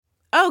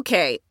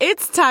Okay,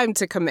 it's time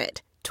to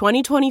commit.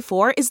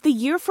 2024 is the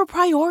year for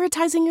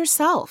prioritizing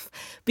yourself.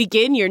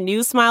 Begin your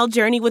new smile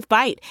journey with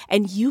Byte,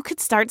 and you could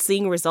start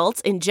seeing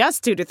results in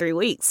just 2 to 3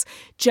 weeks.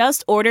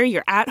 Just order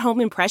your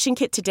at-home impression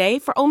kit today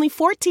for only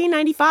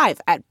 $14.95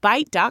 at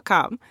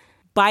Byte.com.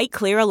 Byte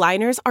Clear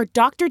aligners are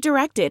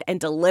doctor-directed and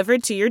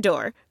delivered to your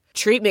door.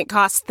 Treatment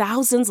costs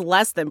thousands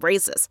less than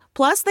braces.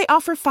 Plus, they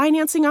offer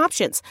financing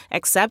options,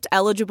 accept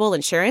eligible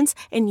insurance,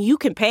 and you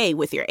can pay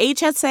with your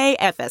HSA,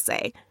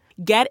 FSA.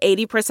 Get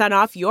 80%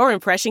 off your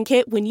impression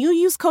kit when you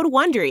use code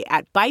WONDERY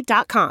at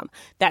Byte.com.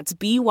 That's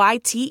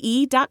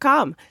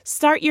BYTE.com.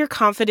 Start your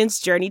confidence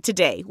journey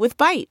today with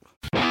Byte.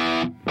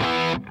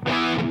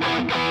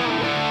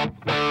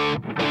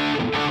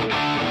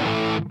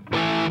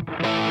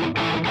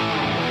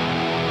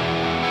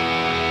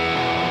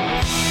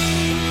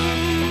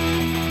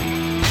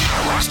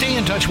 Stay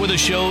in touch with the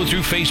show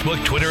through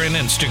Facebook, Twitter, and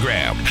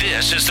Instagram.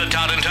 This is the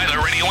Todd and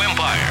Tyler Radio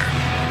Empire.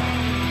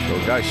 So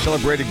a guy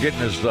celebrated getting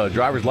his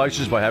driver's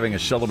license by having a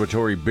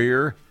celebratory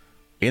beer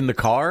in the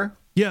car?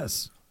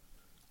 Yes.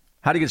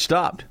 How'd he get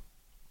stopped?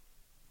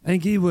 I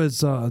think he was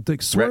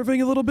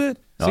swerving a little bit.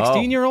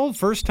 16-year-old,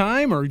 first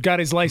time, or got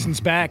his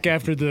license back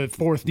after the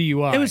 4th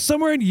DUI? It was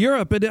somewhere in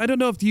Europe, and I don't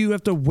know if you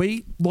have to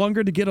wait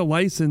longer to get a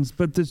license,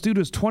 but this dude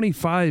was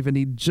 25, and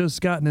he'd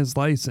just gotten his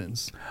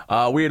license.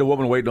 We had a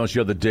woman waiting on us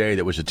the other day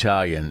that was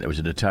Italian. It was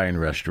an Italian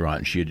restaurant,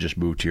 and she had just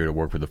moved here to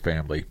work for the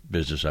family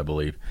business, I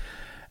believe.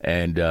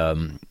 And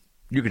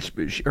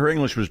her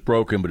English was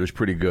broken, but it was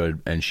pretty good,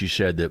 and she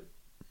said that,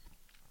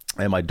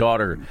 and my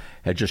daughter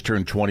had just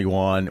turned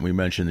 21, and we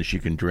mentioned that she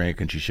can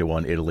drink, and she said, well,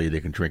 in Italy, they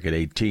can drink at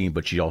 18,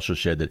 but she also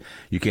said that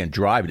you can't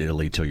drive in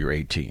Italy till you're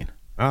 18.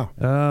 Oh.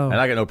 And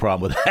I got no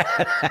problem with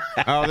that.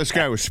 Oh, this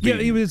guy was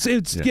speeding.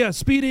 Yeah,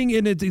 speeding,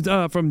 and it's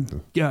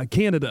from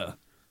Canada.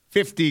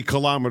 50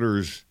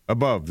 kilometers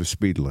above the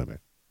speed limit.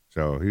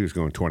 So he was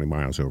going 20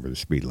 miles over the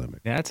speed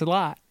limit. Yeah, that's a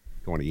lot.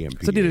 20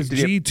 MPH. So he did his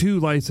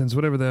G2 license,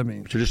 whatever that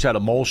means. So just had a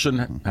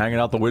Molson hanging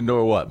out the window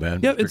or what, man?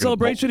 Yep, in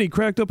celebration, he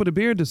cracked open a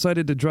beer and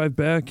decided to drive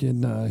back,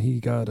 and he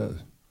got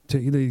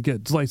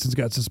his license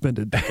got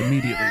suspended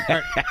immediately.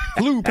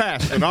 Flew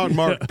past an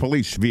unmarked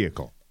police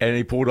vehicle. And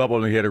he pulled up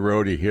on me, he hit a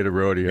roadie.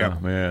 Yep. Oh,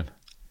 man.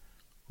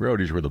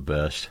 Roadies were the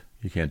best.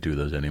 You can't do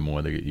those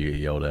anymore. They get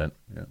yelled at.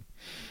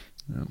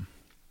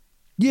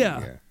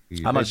 Yeah.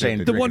 I'm not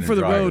saying the one for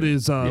the road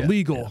is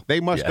legal. They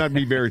must not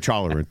be very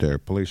tolerant there.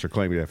 Police are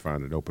claiming they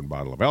found an open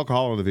bottle of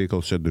alcohol in the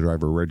vehicle, said the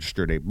driver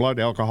registered a blood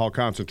alcohol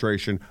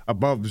concentration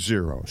above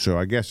 0. So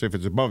I guess if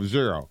it's above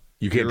 0,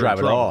 you can't drive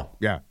at all.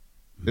 Yeah.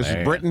 This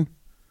is Britain?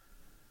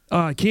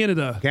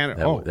 Canada.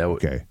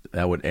 Okay.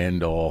 That would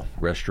end all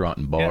restaurant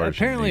and bars. Yeah,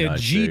 apparently in a the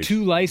G2 United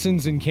States.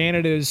 license in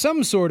Canada is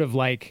some sort of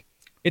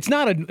it's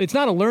not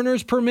a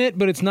learner's permit,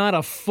 but it's not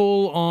a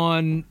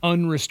full-on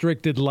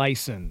unrestricted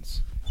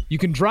license. You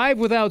can drive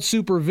without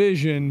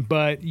supervision,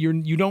 but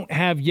you don't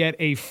have yet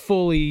a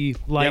fully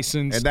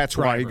licensed And that's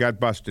driver. why he got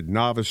busted.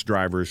 Novice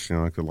drivers,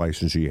 like the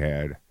license he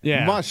had,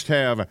 Yeah. must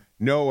have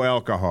no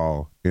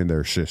alcohol in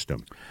their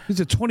system. He's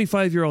a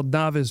 25-year-old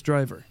novice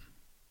driver.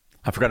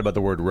 I forgot about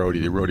the word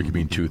roadie. The roadie can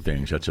mean two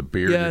things. That's a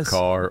beer in your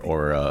car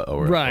or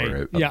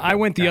right. I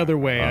went the other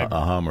way. A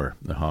Hummer.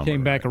 The Hummer.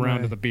 Came back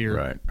around to the beer.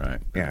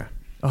 Right. Yeah.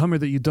 A Hummer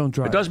that you don't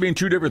drive. It does mean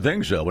two different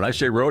things, though. When I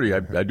say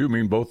roadie, I do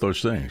mean both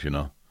those things,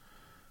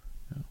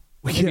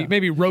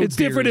 Maybe road It's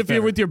different if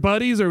you're with your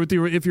buddies or if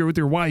you're with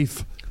your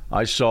wife.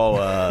 I saw.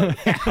 I'm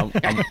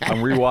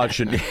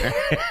rewatching.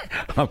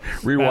 I'm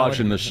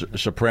rewatching The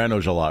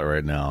Sopranos a lot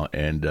right now,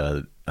 and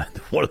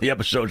one of the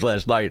episodes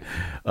last night,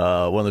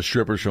 one of the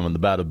strippers from the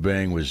Bada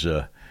Bing was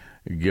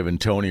giving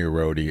Tony a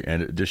roadie,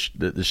 and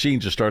the scene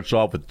just starts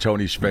off with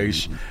Tony's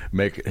face,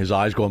 make his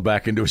eyes going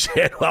back into his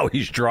head while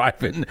he's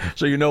driving,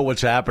 so you know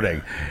what's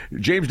happening.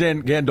 James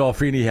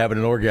Gandolfini having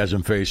an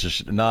orgasm face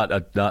is not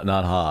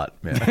hot,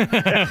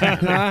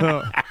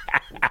 man.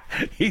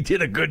 He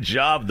did a good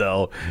job,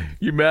 though.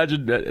 You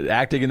imagine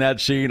acting in that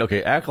scene?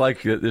 Okay, act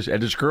like this,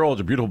 and this girl is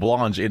a beautiful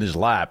blonde in his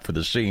lap for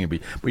the scene,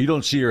 but you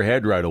don't see her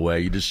head right away.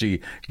 You just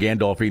see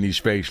Gandolfini's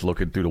face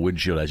looking through the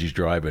windshield as he's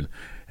driving,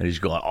 and he's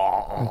going,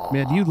 "Oh,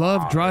 man, you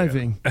love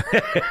driving."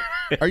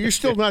 Are you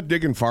still not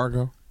digging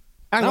Fargo?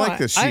 I like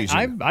this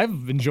season.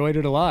 I've enjoyed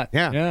it a lot.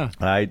 Yeah.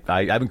 I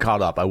haven't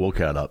caught up. I will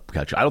catch up.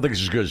 I don't think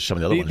it's as good as some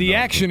of the other ones. The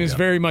action is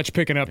very much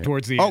picking up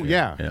towards the end. Oh,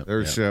 yeah.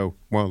 There's there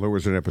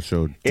was an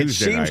episode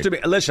Tuesday night. To me,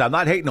 listen, I'm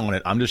not hating on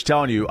it. I'm just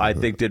telling you, I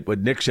think that what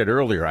Nick said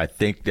earlier, I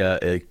think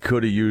it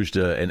could have used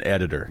an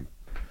editor.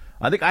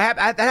 I think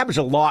that happens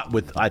a lot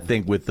with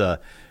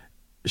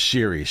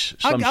series.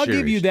 I'll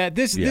give you that.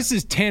 This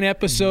is 10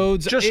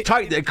 episodes. Just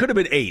tight. It could have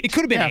been 8. It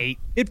could have been 8.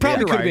 It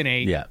probably could have been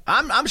 8. Yeah,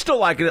 I'm still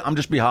liking it. I'm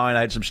just behind.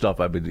 I had some stuff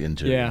I've been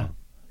into. Yeah,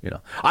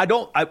 I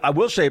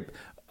will say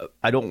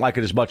I don't like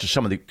it as much as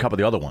a couple of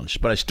the other ones,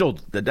 but I still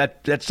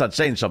that's not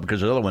saying something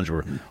because the other ones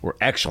were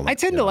excellent. I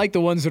tend to like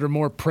the ones that are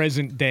more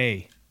present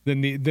day.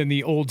 than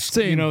the old,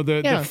 Same.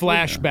 the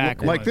flashback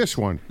one. Like this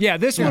one. Yeah,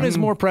 this one is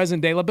more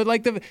present day, but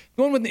like the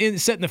one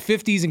set in the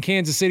 50s in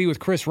Kansas City with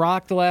Chris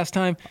Rock the last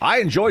time. I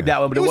enjoyed that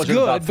one, but it wasn't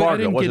good, about but Fargo. I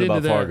didn't It wasn't get about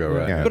into that. Fargo,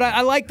 right? Yeah.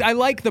 But I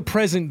like the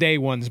present day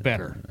ones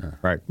better.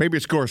 Right. Maybe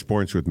it scores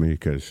points with me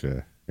because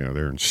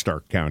they're in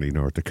Stark County,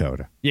 North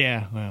Dakota.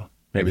 Yeah, well,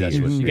 Maybe that's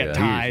what you got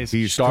ties.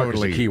 He's Stark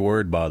totally is the key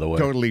word, by the way.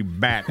 totally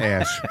bat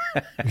ass.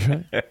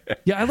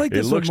 Yeah, I like It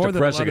this one looks more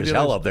depressing than a lot of as the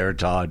hell others. up there,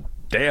 Todd.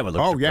 Damn, it looks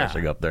Oh, yeah.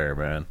 depressing up there,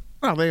 man.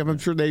 Well, I'm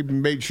sure they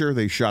made sure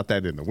they shot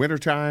that in the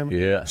wintertime.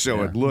 Yeah, So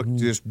yeah. it looked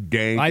just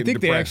dank. I and think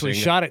they actually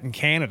depressing. shot it in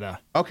Canada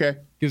Okay.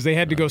 because they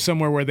had to go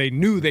somewhere where they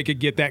knew they could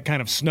get that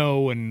kind of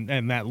snow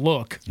and that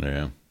look.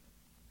 Yeah.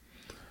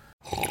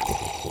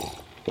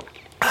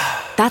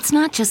 That's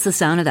not just the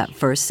sound of that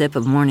first sip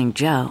of Morning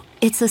Joe.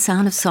 It's the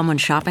sound of someone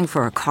shopping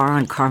for a car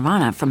on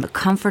Carvana from the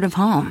comfort of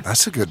home.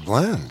 That's a good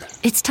blend.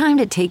 It's time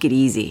to take it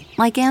easy,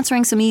 like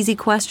answering some easy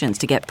questions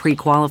to get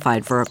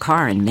pre-qualified for a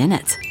car in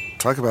minutes.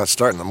 Talk about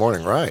starting the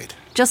morning right.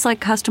 Just like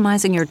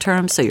customizing your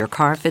terms so your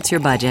car fits your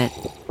budget.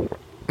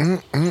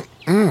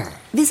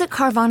 Visit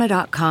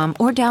Carvana.com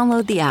or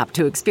download the app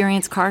to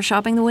experience car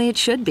shopping the way it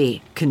should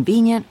be.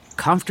 Convenient,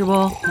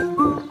 comfortable.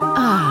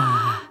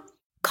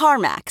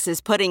 CarMax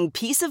is putting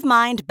peace of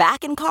mind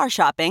back in car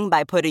shopping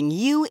by putting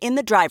you in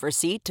the driver's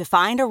seat to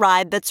find a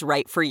ride that's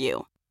right for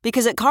you.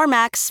 Because at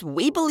CarMax,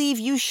 we believe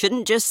you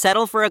shouldn't just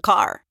settle for a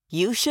car.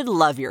 You should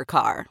love your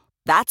car.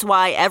 That's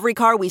why every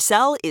car we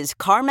sell is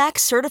CarMax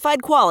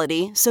certified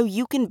quality, so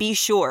you can be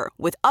sure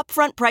with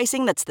upfront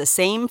pricing that's the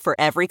same for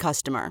every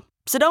customer.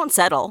 So don't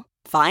settle.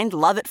 Find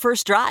love at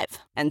first drive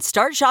and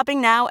start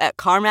shopping now at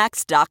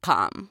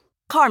CarMax.com.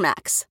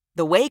 CarMax,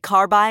 the way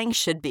car buying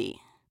should be.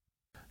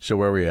 So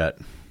where are we at?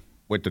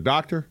 With the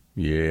doctor?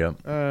 Yeah.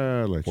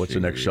 Let's What's see. the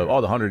next show? Oh,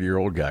 the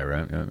 100-year-old guy,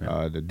 right?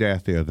 Yeah, The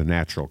death, the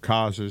natural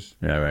causes.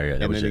 yeah right. Yeah,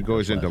 that And was then he it.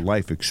 goes That's into last.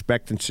 life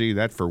expectancy.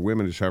 That for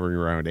women is hovering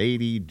around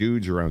 80,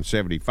 dudes around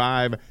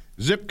 75.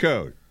 Zip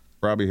code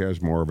probably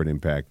has more of an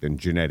impact than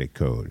genetic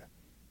code.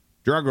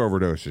 Drug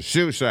overdoses,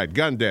 suicide,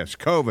 gun deaths,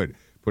 COVID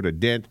put a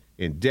dent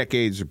in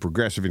decades of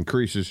progressive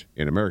increases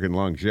in American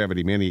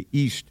longevity. Many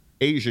East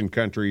Asian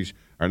countries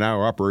are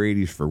now upper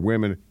 80s for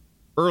women,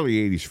 early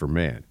 80s for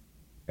men.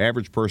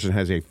 Average person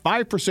has a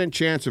 5%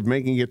 chance of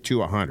making it to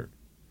 100.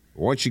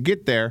 Once you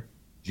get there,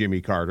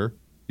 Jimmy Carter,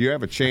 you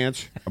have a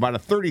chance, about a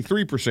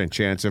 33%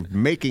 chance of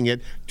making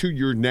it to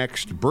your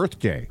next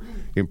birthday.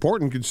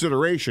 Important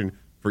consideration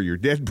for your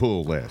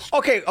Deadpool list.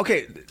 Okay.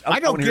 I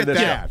don't wanna hear get this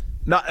that. out.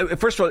 No,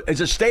 first of all,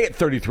 does it stay at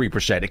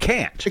 33%? It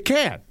can't. It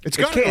can't. It's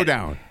It got to go can't.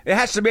 down. It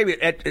has to maybe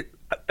it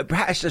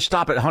has to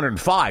stop at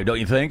 105, don't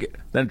you think?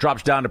 Then it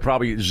drops down to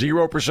probably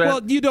 0%.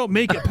 Well, you don't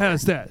make it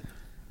past that.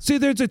 See,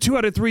 there's a 2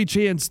 out of 3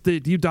 chance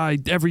that you die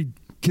every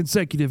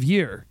consecutive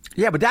year.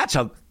 yeah, but that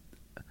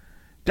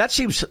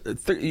seems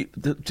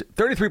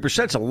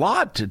 33% is a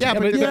lot. To Yeah,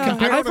 but Yeah, I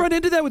don't I've know. run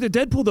into that with the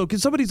Deadpool though,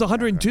 because somebody's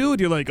 102, and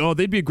you're like, oh,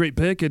 they'd be a great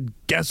pick, and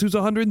guess who's But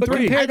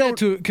 103? compare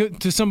that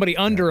to somebody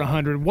under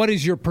 100. What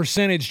is your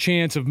percentage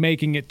chance of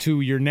making it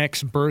to your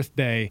next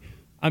birthday?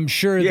 I'm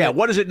sure yeah, that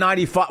what is it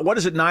 95? What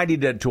is it 90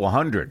 to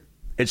 100?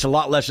 It's a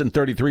lot less than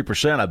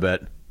 33%, I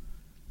bet.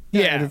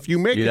 And if you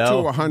make You it to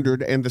know?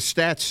 100 and the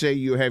stats say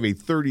you have a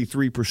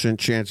 33%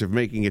 chance of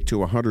making it to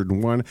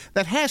 101,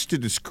 that has to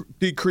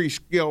decrease,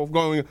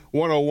 going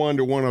 101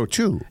 to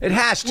 102. It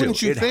has to.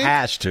 Wouldn't you It think?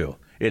 has to.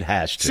 It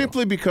has to.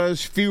 Simply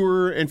because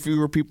fewer and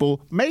fewer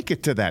people make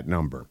it to that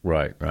number.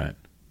 Right.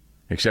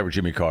 Except for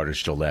Jimmy Carter's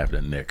still laughing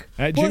at Nick.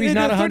 Jimmy's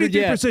not 100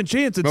 yet. 33%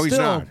 chance. It's No, he's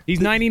still not. He's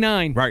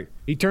 99. Right.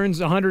 He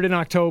turns 100 in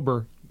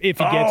October if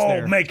he gets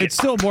there. Make it's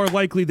still more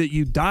likely that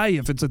you die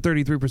if it's a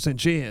 33%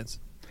 chance.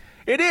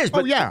 It is,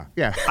 but Yeah.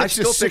 I It's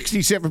a still think-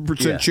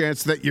 67% Yeah.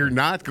 chance that you're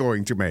not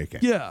going to make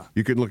it. Yeah.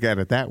 You could look at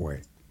it that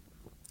way.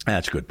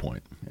 That's a good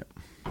point. Yeah.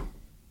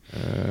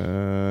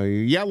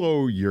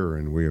 Yellow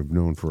urine we have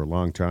known for a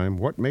long time.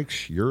 What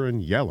makes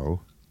urine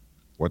yellow?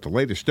 What the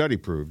latest study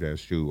proved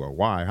as to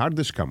why. How did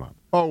this come up?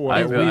 Oh,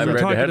 I we read were the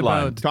talking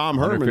headline. about Tom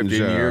 150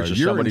 Herman's years of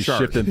urine somebody chart.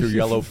 shifting through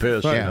yellow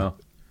piss. Yeah. You know?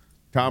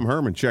 Tom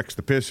Herman checks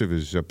the piss of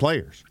his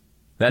players.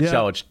 That's Yeah.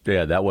 how it's.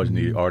 Yeah, that wasn't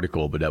the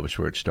article, but that was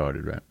where it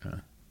started, right?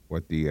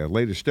 What the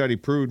latest study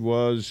proved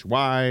was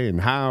why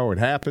and how it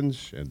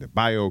happens and the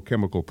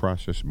biochemical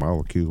process,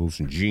 molecules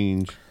and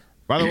genes.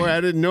 By the way,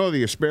 I didn't know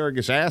the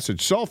asparagus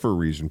acid sulfur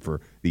reason for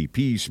the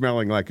pee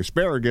smelling like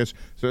asparagus,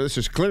 so this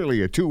is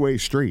clearly a two-way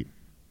street.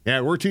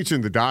 Yeah, we're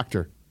teaching the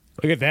doctor.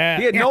 Look at that.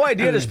 He had no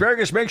idea that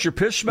asparagus makes your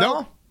piss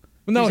smell.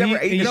 No, He's he-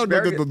 never eaten he- No,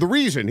 asparagus? the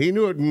reason. He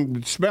knew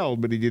it smelled,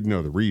 but he didn't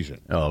know the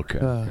reason. Oh, okay.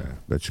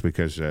 That's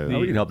because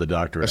we can help the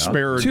doctor out.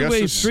 asparagus.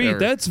 2-way street.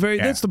 That's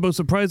the most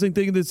surprising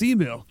thing in this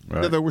email.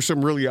 Yeah, there was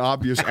some really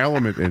obvious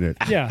element in it.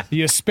 Yeah,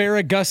 the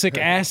asparagusic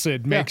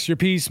acid makes your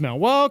pee smell.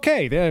 Well,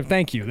 okay,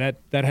 thank you.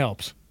 That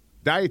helps.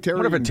 Dietary.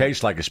 What if it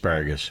tastes like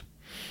asparagus?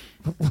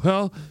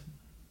 Well,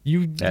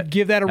 You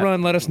give that a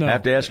run. Let us know. I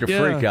have to ask a Yeah.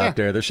 freak out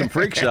there. There's some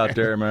freaks out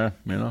there, man.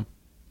 You know.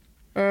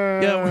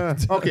 yeah.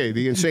 Okay,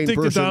 the insane Think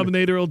the person.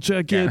 Dominator will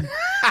check in.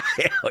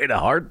 In a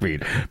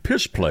heartbeat.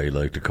 Piss play,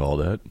 like to call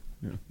that.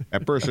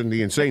 That person,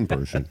 the insane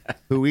person,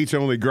 who eats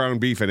only ground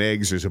beef and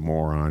eggs is a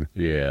moron.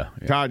 Yeah.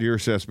 Todd, your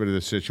assessment of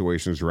the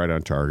situation is right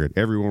on target.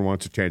 Everyone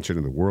wants attention,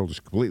 and the world is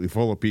completely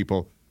full of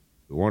people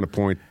who want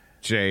to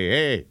say,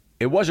 hey.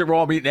 It wasn't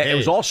raw meat. It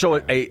was also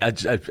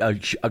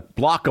a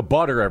block of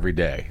butter every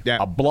day. Yeah.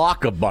 A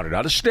block of butter,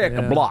 not a stick,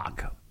 a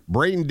block.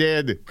 Brain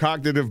dead,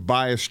 cognitive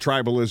bias,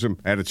 tribalism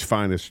at its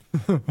finest.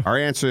 Our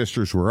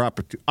ancestors were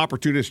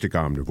opportunistic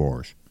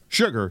omnivores.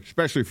 Sugar,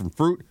 especially from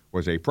fruit,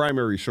 was a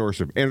primary source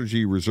of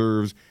energy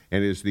reserves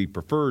and is the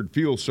preferred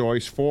fuel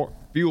source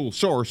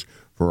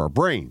for our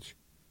brains.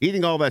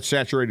 Eating all that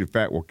saturated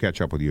fat will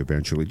catch up with you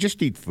eventually.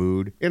 Just eat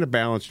food in a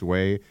balanced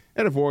way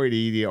and avoid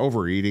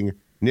overeating.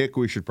 Nick,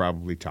 we should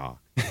probably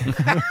talk.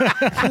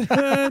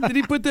 Did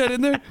he put that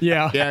in there?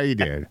 Yeah. Yeah, he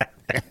did.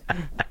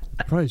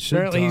 Probably should.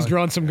 Apparently, he's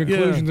drawn some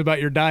conclusions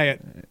about your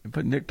diet.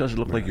 But Nick doesn't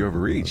look like he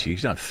overeats.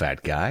 He's not a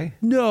fat guy.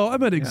 No, I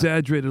might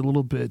exaggerate a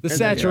little bit. The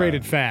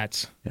saturated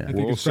fats. I think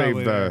We'll it's save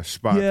probably the there.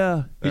 spot.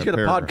 Yeah. He's got a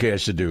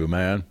podcast to do,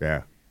 man.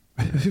 Yeah.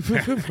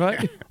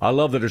 Right? I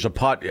love that there's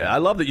I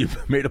love that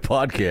you've made a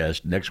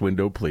podcast, Next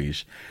Window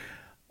Please,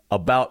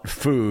 about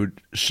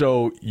food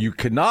so you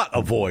cannot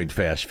avoid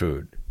fast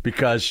food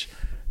because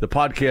the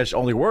podcast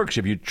only works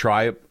if you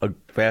try a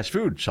fast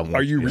food somewhere.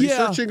 Are you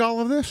researching all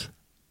of this?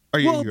 Are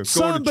you going to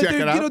check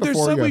it out?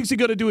 There's some weeks you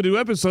got to do a new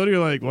episode. You're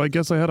like, well, I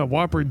guess I had a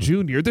Whopper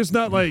Jr. There's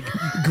not like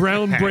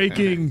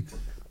groundbreaking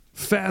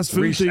fast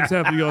food things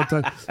happening all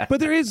the time. But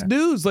there is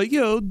news, like,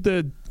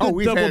 the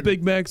double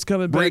Big Macs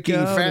coming back breaking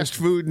out. fast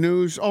food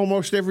news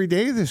almost every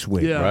day this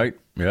week. Yeah. Right?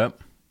 Yep.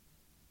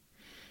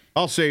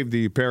 I'll save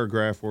the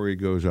paragraph where he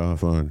goes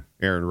off on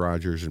Aaron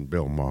Rodgers and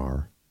Bill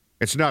Maher.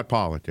 It's not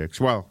politics.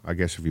 Well, I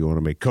guess if you want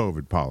to make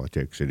COVID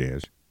politics, it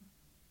is.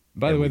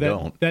 By the way,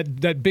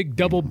 that big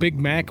double Big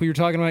Mac we were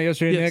talking about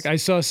yesterday, Yes. Nick, I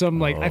saw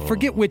some I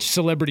forget which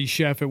celebrity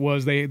chef it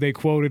was they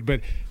quoted,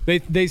 but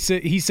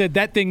he said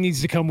that thing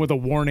needs to come with a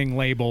warning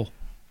label.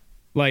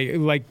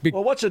 Like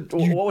Well, what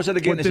was it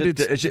again?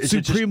 Is it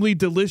supremely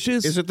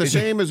delicious? Is it the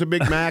same as a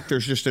Big Mac?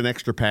 There's just an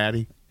extra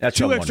patty? That's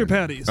two what I'm extra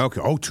wondering. patties?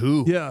 Okay. Oh,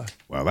 two? Yeah.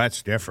 Well,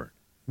 that's different.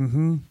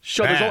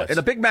 So and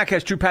a Big Mac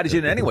has two patties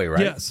in it anyway, right?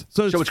 Yes.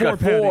 So it's it's four got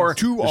four,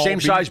 patties. the same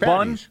size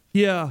bun.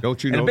 Yeah.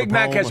 Don't you know And a Big the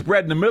Mac problem? has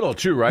bread in the middle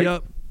too, right?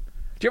 Yep.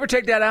 Do you ever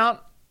take that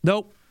out?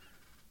 Nope.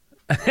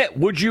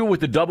 Would you with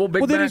the double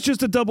Big Well, Mac? then it's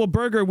just a double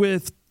burger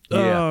with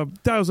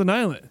Thousand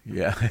Island.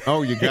 Yeah.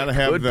 Oh, you got to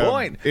have Good the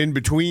point.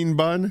 in-between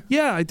bun?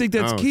 Yeah, I think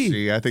that's key.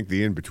 See, I think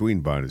the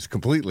in-between bun is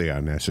completely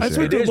unnecessary. That's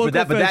what It the is, but local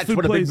that's fast food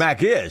what a Big place-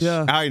 Mac is.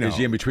 Yeah. I know. Is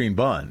the in-between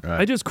bun. Right?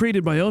 I just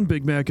created my own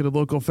Big Mac at a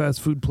local fast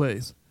food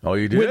place. Oh,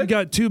 you did? Went and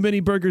got too many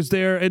burgers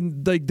there,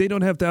 and they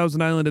don't have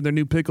Thousand Island, and their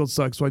new pickles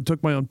suck. So I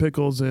took my own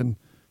pickles and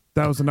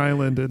Thousand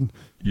Island, and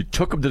You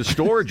took them to the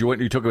store, or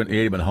you took them and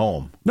ate them at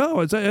home?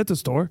 no, it's at the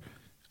store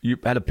You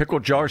had a pickle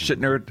jar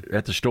sitting there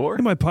at the store?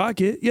 in my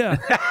pocket. Yeah,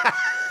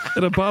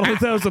 and a bottle of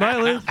Thousand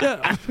Island.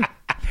 Yeah,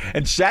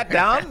 And sat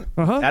down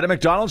Uh-huh. at a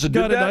McDonald's and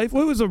got did a that? knife.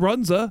 Well, it was a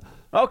Runza.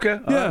 Okay.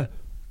 all Yeah,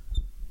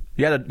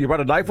 right. You brought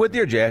a knife with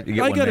you, or did you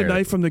get I one got there? a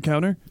knife from the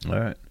counter. All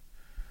right.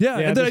 Yeah,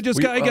 and then I got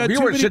we too weren't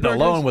many sitting burgers.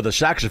 alone with a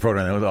saxophone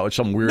and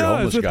some weird No, I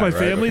homeless was with guy, my right?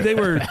 family. They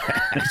were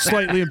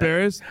slightly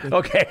embarrassed.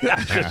 Okay, I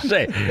was just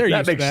saying. They're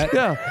used to that.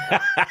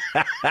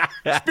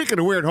 Yeah, Speaking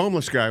of weird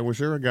homeless guy, was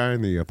there a guy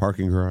in the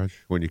parking garage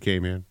when you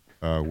came in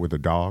with a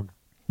dog?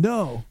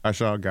 no. I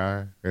saw a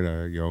guy in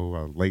a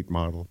late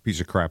model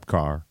piece of crap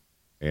car,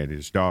 and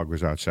his dog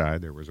was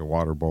outside. There was a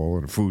water bowl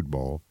and a food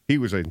bowl. He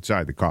was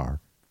inside the car,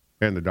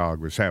 and the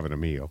dog was having a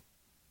meal.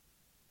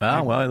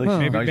 Oh, well, at least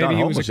he's maybe not he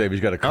homeless was if he's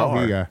got a car.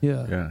 Oh, Yeah,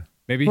 Yeah.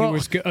 Maybe Well- he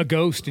was a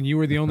ghost and you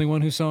were the only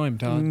one who saw him,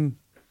 Todd.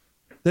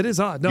 that is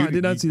odd. No, I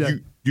did not see that.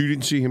 You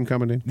didn't see him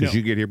coming in because No.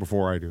 you get here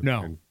before I do.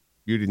 No. And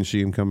you didn't see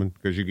him coming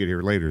because you get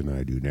here later than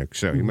I do, Nick.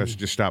 So he must have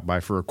just stopped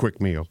by for a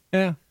quick meal.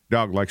 Yeah.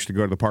 Dog likes to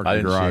go to the parking I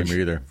didn't garage see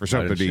him either. for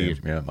something I to didn't eat.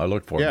 see him. Yeah, I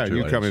looked for him, Yeah, too.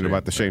 you I come didn't in see about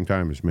him. the same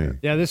time as me.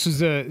 Yeah, this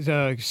was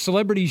a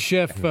celebrity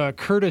chef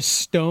Curtis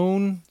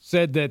Stone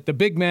said that the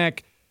Big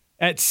Mac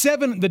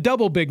the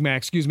double Big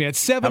Mac, at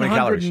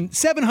many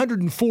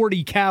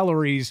 740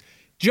 calories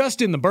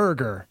just in the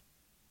burger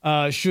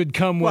should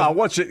come with. Well,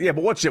 what's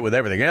it with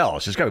everything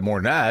else? It's got to be more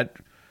than that.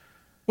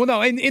 Well,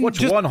 no, and What's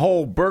just, one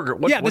whole burger?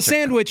 the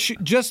sandwich,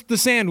 just the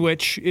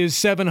sandwich is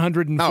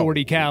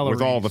 740 calories.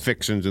 With all the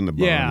fixings in the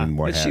bun Yeah. and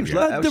what It have seems you.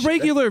 like- The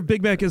regular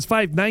Big Mac is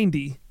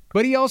 $5.90.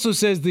 But he also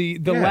says the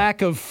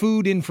lack of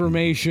food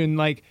information,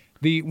 like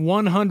the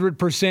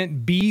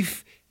 100%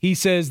 beef, he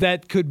says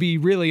that could be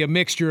really a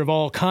mixture of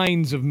all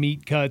kinds of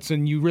meat cuts,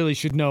 and you really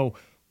should know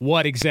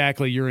what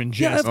exactly you're ingesting.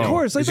 Yeah, of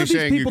course. I Is he thought these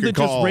saying you people could that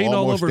just call rain all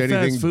almost over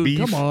anything fast food. beef?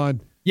 Come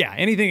on. Yeah,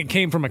 anything that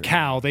came from a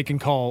cow, they can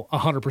call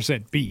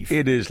 100% beef.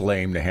 It is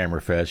lame to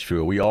hammer fast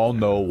food. We all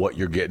know what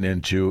you're getting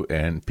into,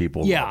 and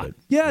people love it.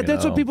 Yeah, you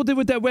that's know? what people did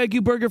with that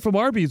Wagyu burger from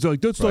Arby's.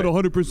 Like, that's not Right.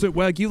 100%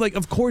 Wagyu. Like,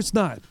 of course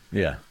not.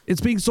 Yeah. It's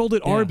being sold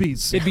at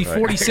Arby's. It'd be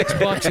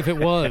 $46 if it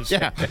was.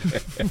 Yeah.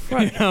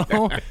 You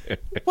know?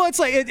 Well, it's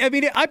like,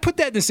 I put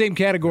that in the same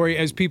category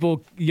as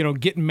people,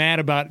 getting mad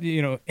about,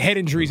 head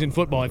injuries in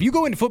football. If you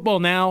go into football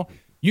now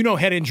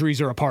head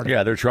injuries are a part of it.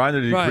 Yeah, they're trying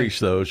to decrease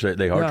those.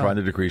 They are trying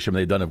to decrease them.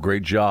 They've done a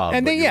great job.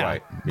 And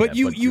but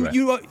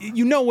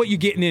you know what you're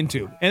getting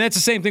into, and that's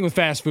the same thing with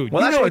fast food.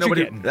 Well,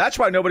 that's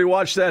why nobody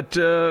watched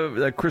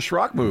that Chris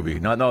Rock movie.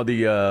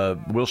 The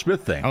Will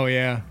Smith thing. Oh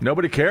yeah,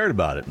 nobody cared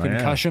about it.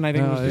 Concussion, I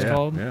think it was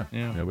called. Yeah,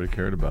 nobody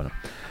cared about it.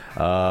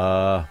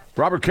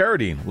 Robert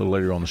Carradine, a little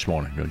later on this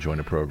morning, going to join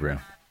the program.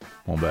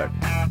 On back.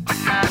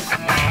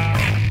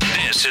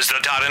 This is the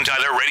Todd and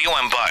Tyler Radio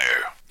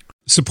Empire.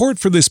 Support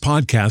for this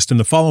podcast and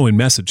the following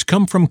message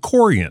come from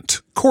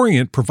Corient.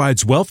 Corient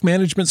provides wealth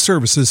management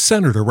services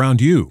centered around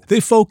you. They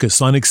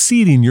focus on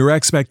exceeding your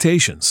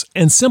expectations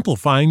and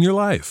simplifying your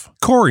life.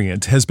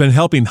 Corient has been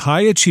helping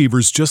high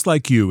achievers just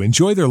like you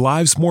enjoy their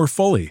lives more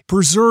fully,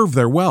 preserve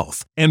their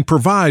wealth, and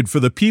provide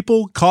for the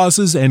people,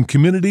 causes, and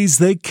communities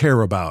they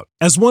care about.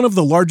 As one of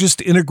the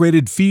largest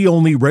integrated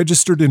fee-only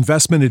registered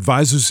investment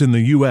advisors in the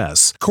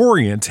U.S.,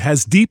 Corient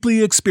has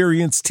deeply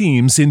experienced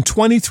teams in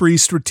 23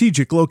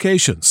 strategic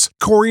locations.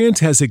 Corient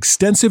has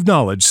extensive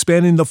knowledge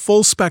spanning the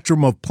full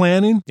spectrum of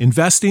planning,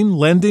 investing,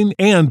 lending,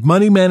 and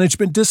money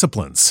management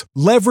disciplines.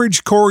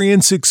 Leverage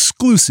Corient's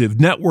exclusive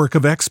network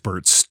of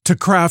experts to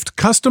craft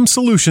custom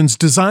solutions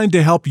designed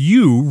to help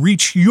you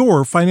reach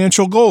your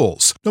financial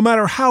goals, no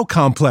matter how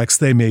complex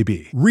they may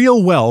be.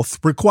 Real wealth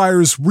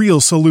requires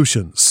real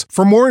solutions.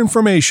 For more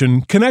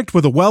information, connect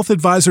with a wealth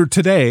advisor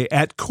today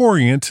at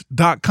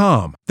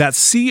Corient.com.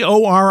 That's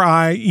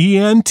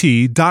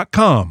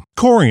Corient.com.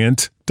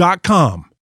 Corient.com.